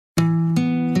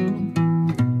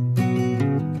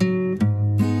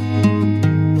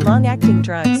Long-acting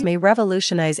drugs may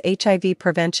revolutionize HIV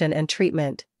prevention and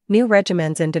treatment. New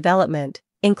regimens in development,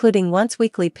 including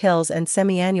once-weekly pills and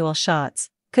semiannual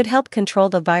shots, could help control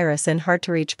the virus in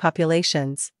hard-to-reach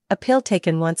populations. A pill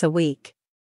taken once a week.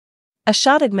 A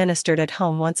shot administered at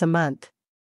home once a month.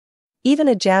 Even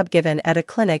a jab given at a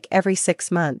clinic every 6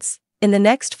 months. In the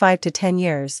next 5 to 10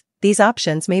 years, these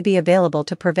options may be available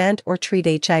to prevent or treat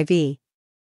HIV.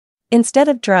 Instead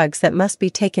of drugs that must be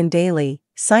taken daily,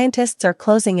 scientists are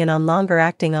closing in on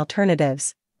longer-acting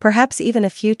alternatives, perhaps even a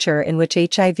future in which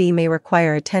HIV may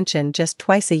require attention just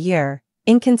twice a year.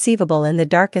 Inconceivable in the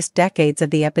darkest decades of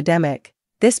the epidemic,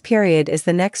 this period is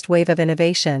the next wave of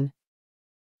innovation.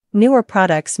 Newer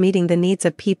products meeting the needs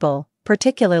of people,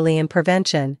 particularly in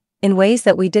prevention, in ways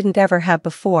that we didn't ever have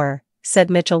before, said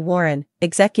Mitchell Warren,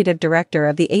 Executive Director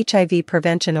of the HIV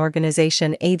Prevention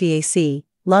Organization AVAC.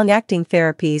 Long-acting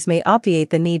therapies may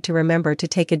obviate the need to remember to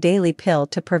take a daily pill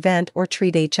to prevent or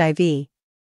treat HIV.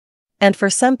 And for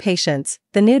some patients,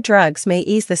 the new drugs may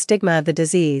ease the stigma of the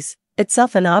disease,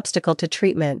 itself an obstacle to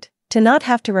treatment, to not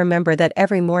have to remember that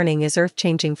every morning is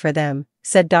earth-changing for them,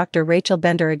 said Dr. Rachel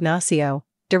Bender-Ignacio,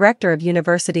 Director of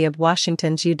University of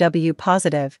Washington's UW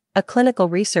Positive, a clinical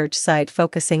research site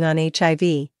focusing on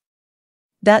HIV.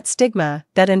 That stigma,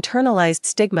 that internalized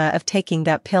stigma of taking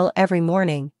that pill every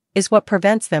morning, is what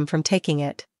prevents them from taking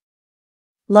it.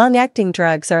 Long-acting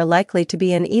drugs are likely to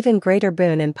be an even greater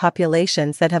boon in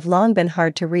populations that have long been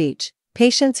hard to reach.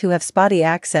 Patients who have spotty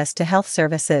access to health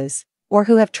services, or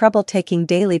who have trouble taking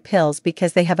daily pills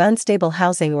because they have unstable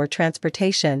housing or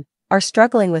transportation, are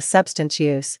struggling with substance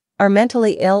use, are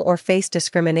mentally ill or face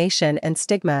discrimination and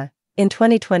stigma. In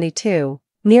 2022,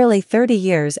 nearly 30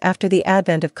 years after the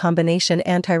advent of combination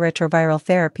antiretroviral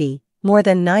therapy, more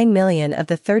than 9 million of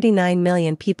the 39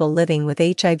 million people living with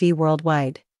HIV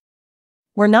worldwide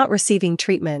were not receiving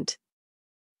treatment.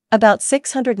 About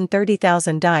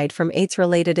 630,000 died from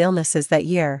AIDS-related illnesses that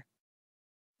year.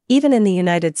 Even in the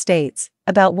United States,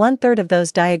 about 1/3 of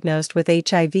those diagnosed with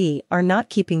HIV are not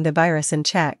keeping the virus in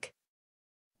check.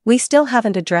 We still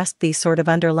haven't addressed these sort of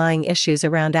underlying issues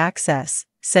around access,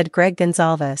 said Greg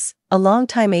Gonzalez, a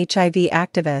longtime HIV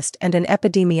activist and an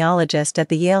epidemiologist at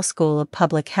the Yale School of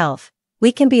Public Health.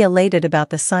 We can be elated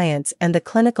about the science and the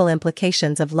clinical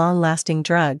implications of long-lasting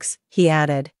drugs, he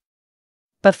added.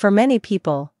 But for many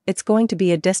people, it's going to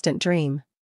be a distant dream.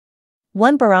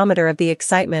 One barometer of the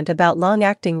excitement about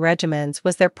long-acting regimens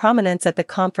was their prominence at the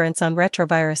Conference on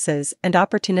Retroviruses and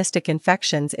Opportunistic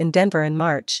Infections in Denver in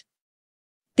March.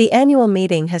 The annual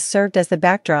meeting has served as the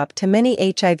backdrop to many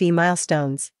HIV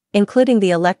milestones, including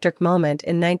the electric moment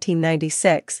in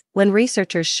 1996, when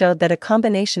researchers showed that a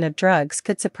combination of drugs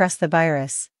could suppress the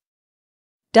virus.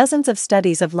 Dozens of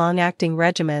studies of long-acting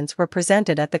regimens were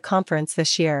presented at the conference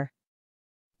this year.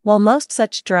 While most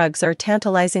such drugs are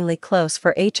tantalizingly close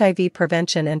for HIV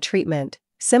prevention and treatment,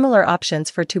 similar options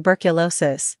for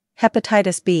tuberculosis,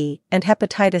 hepatitis B, and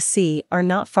hepatitis C are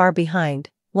not far behind.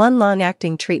 One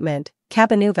long-acting treatment,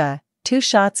 Cabenuva, 2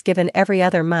 shots given every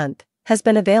other month, has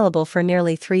been available for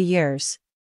nearly 3 years.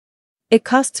 It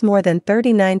costs more than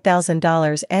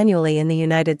 $39,000 annually in the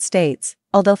United States,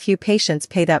 although few patients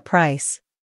pay that price.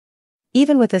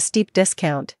 Even with a steep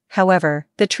discount, however,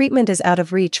 the treatment is out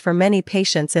of reach for many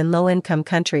patients in low-income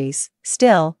countries.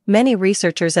 Still, many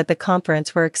researchers at the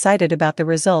conference were excited about the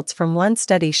results from one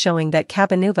study showing that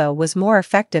Cabenuva was more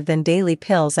effective than daily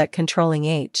pills at controlling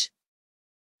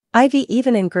HIV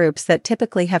even in groups that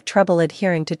typically have trouble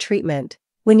adhering to treatment.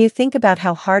 When you think about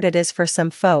how hard it is for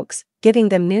some folks, giving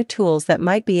them new tools that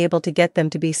might be able to get them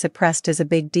to be suppressed is a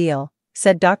big deal,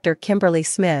 said Dr. Kimberly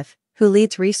Smith, who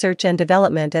leads research and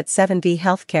development at 7V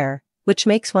Healthcare, which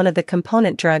makes one of the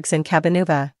component drugs in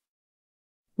Cabenuva.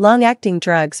 Long-acting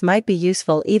drugs might be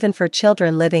useful even for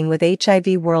children living with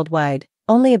HIV worldwide.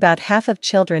 Only about half of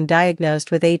children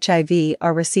diagnosed with HIV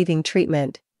are receiving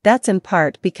treatment. That's in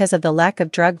part because of the lack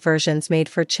of drug versions made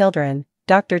for children,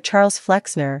 Dr. Charles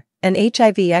Flexner, an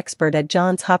HIV expert at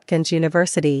Johns Hopkins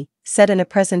University, said in a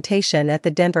presentation at the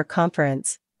Denver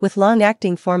conference. With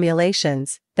long-acting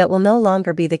formulations, that will no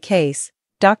longer be the case,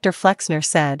 Dr. Flexner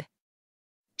said.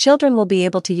 Children will be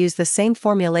able to use the same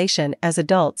formulation as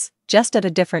adults, just at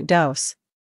a different dose.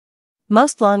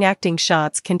 Most long-acting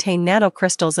shots contain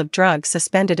nanocrystals of drugs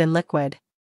suspended in liquid,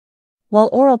 while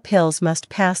oral pills must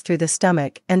pass through the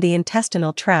stomach and the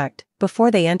intestinal tract before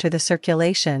they enter the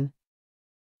circulation.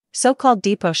 So-called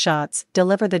depot shots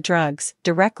deliver the drugs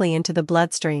directly into the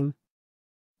bloodstream.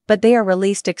 But they are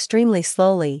released extremely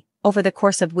slowly, over the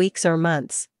course of weeks or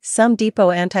months. Some depot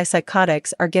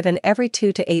antipsychotics are given every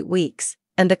 2 to 8 weeks,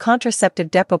 and the contraceptive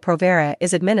Depo-Provera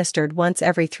is administered once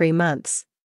every 3 months.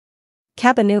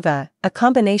 Cabenuva, a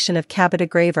combination of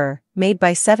cabotegravir, made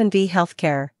by 7V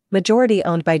Healthcare, majority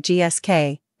owned by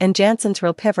GSK, and Janssen's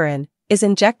rilpivirine, is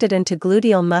injected into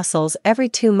gluteal muscles every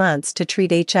 2 months to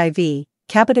treat HIV.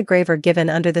 Cabotegravir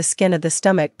given under the skin of the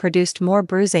stomach produced more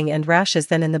bruising and rashes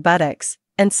than in the buttocks,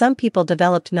 and some people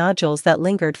developed nodules that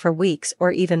lingered for weeks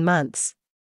or even months.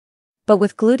 But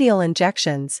with gluteal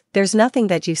injections, there's nothing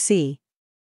that you see,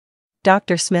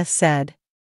 Dr. Smith said.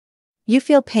 You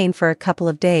feel pain for a couple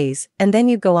of days, and then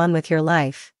you go on with your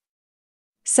life.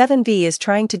 7V is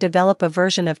trying to develop a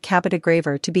version of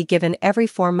cabotegravir to be given every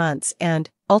 4 months and,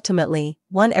 ultimately,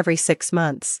 one every 6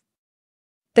 months.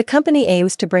 The company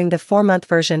aims to bring the 4-month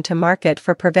version to market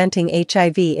for preventing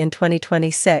HIV in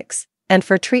 2026, and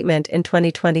for treatment in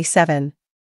 2027.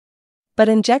 But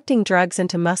injecting drugs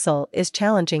into muscle is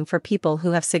challenging for people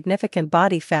who have significant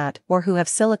body fat or who have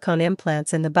silicone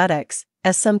implants in the buttocks,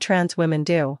 as some trans women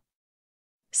do.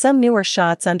 Some newer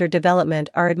shots under development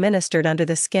are administered under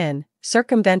the skin,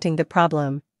 circumventing the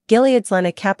problem. Gilead's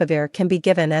lenacapavir can be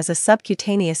given as a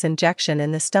subcutaneous injection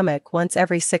in the stomach once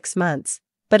every 6 months,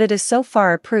 but it is so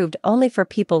far approved only for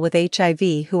people with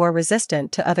HIV who are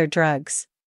resistant to other drugs.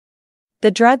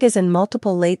 The drug is in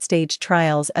multiple late-stage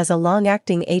trials as a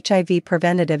long-acting HIV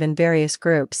preventative in various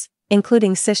groups,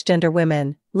 including cisgender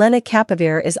women.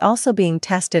 Lenacapavir is also being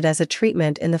tested as a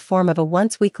treatment in the form of a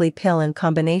once-weekly pill in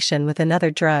combination with another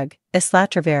drug,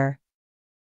 islatravir,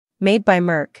 made by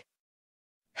Merck.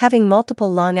 Having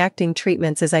multiple long-acting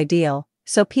treatments is ideal,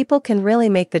 so people can really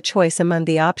make the choice among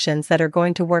the options that are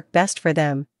going to work best for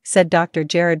them, said Dr.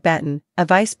 Jared Benton, a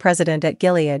vice president at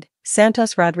Gilead.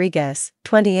 Santos Rodriguez,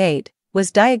 28,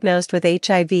 was diagnosed with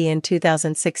HIV in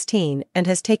 2016 and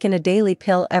has taken a daily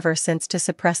pill ever since to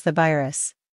suppress the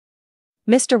virus.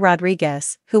 Mr.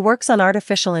 Rodriguez, who works on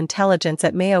artificial intelligence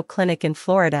at Mayo Clinic in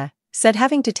Florida, said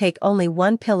having to take only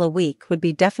 1 pill a week would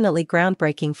be definitely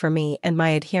groundbreaking for me and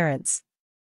my adherents.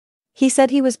 He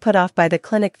said he was put off by the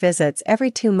clinic visits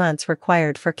every 2 months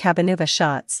required for Cabenuva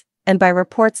shots, and by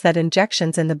reports that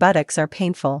injections in the buttocks are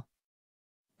painful.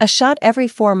 A shot every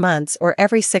 4 months or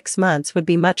every 6 months would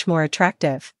be much more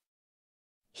attractive.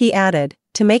 He added,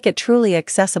 to make it truly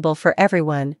accessible for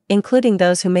everyone, including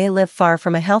those who may live far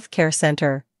from a healthcare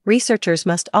center, researchers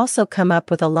must also come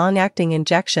up with a long-acting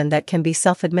injection that can be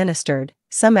self-administered,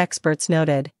 some experts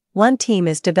noted. One team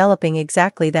is developing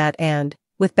exactly that and,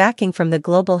 with backing from the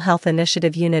Global Health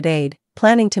Initiative UNITAID,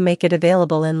 planning to make it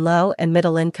available in low- and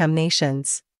middle-income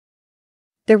nations.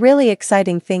 The really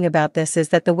exciting thing about this is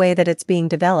that the way that it's being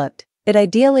developed, it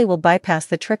ideally will bypass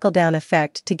the trickle-down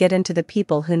effect to get into the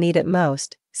people who need it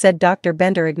most, said Dr.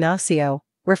 Bender Ignacio,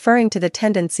 referring to the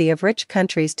tendency of rich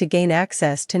countries to gain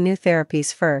access to new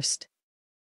therapies first.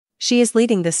 She is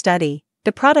leading the study.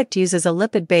 The product uses a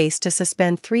lipid base to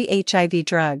suspend 3 HIV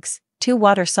drugs, 2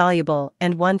 water-soluble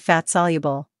and 1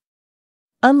 fat-soluble.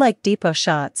 Unlike depot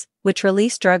shots, which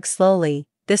release drugs slowly,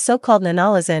 this so-called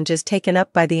nanolozenge is taken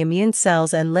up by the immune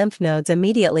cells and lymph nodes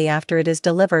immediately after it is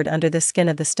delivered under the skin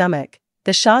of the stomach.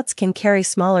 The shots can carry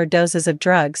smaller doses of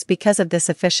drugs because of this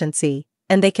efficiency,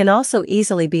 and they can also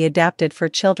easily be adapted for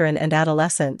children and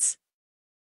adolescents.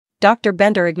 Dr.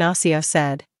 Bender Ignacio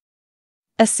said.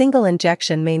 A single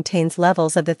injection maintains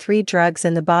levels of the 3 drugs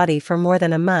in the body for more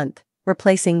than a month,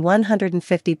 replacing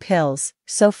 150 pills.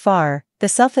 So far, the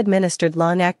self-administered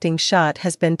long-acting shot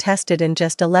has been tested in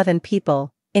just 11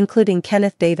 people, including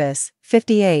Kenneth Davis,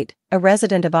 58, a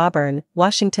resident of Auburn,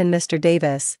 Washington. Mr.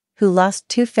 Davis, who lost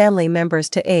 2 family members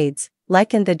to AIDS,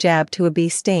 likened the jab to a bee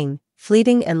sting,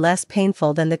 fleeting and less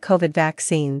painful than the COVID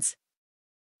vaccines.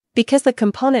 Because the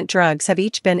component drugs have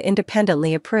each been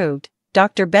independently approved,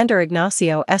 Dr. Bender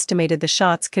Ignacio estimated the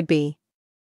shots could be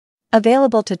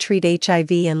available to treat HIV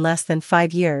in less than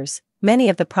 5 years. Many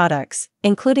of the products,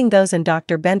 including those in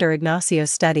Dr. Bender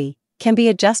Ignacio's study, can be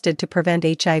adjusted to prevent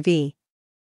HIV.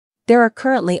 There are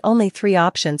currently only 3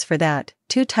 options for that: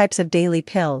 2 types of daily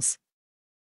pills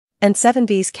and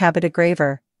 7V's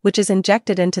cabotegravir, which is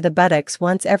injected into the buttocks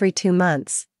once every 2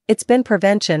 months. It's been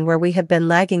prevention where we have been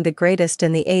lagging the greatest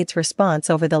in the AIDS response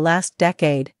over the last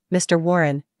decade, Mr.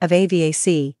 Warren, of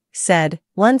AVAC, said.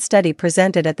 One study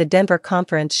presented at the Denver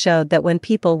conference showed that when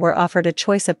people were offered a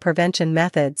choice of prevention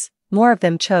methods, more of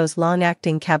them chose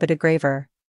long-acting cabotegravir.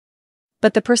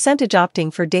 But the percentage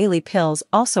opting for daily pills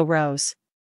also rose.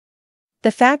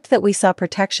 The fact that we saw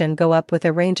protection go up with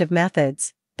a range of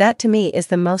methods, that to me is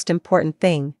the most important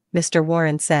thing, Mr.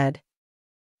 Warren said.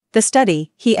 The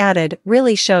study, he added,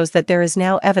 really shows that there is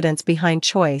now evidence behind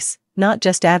choice, not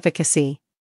just advocacy.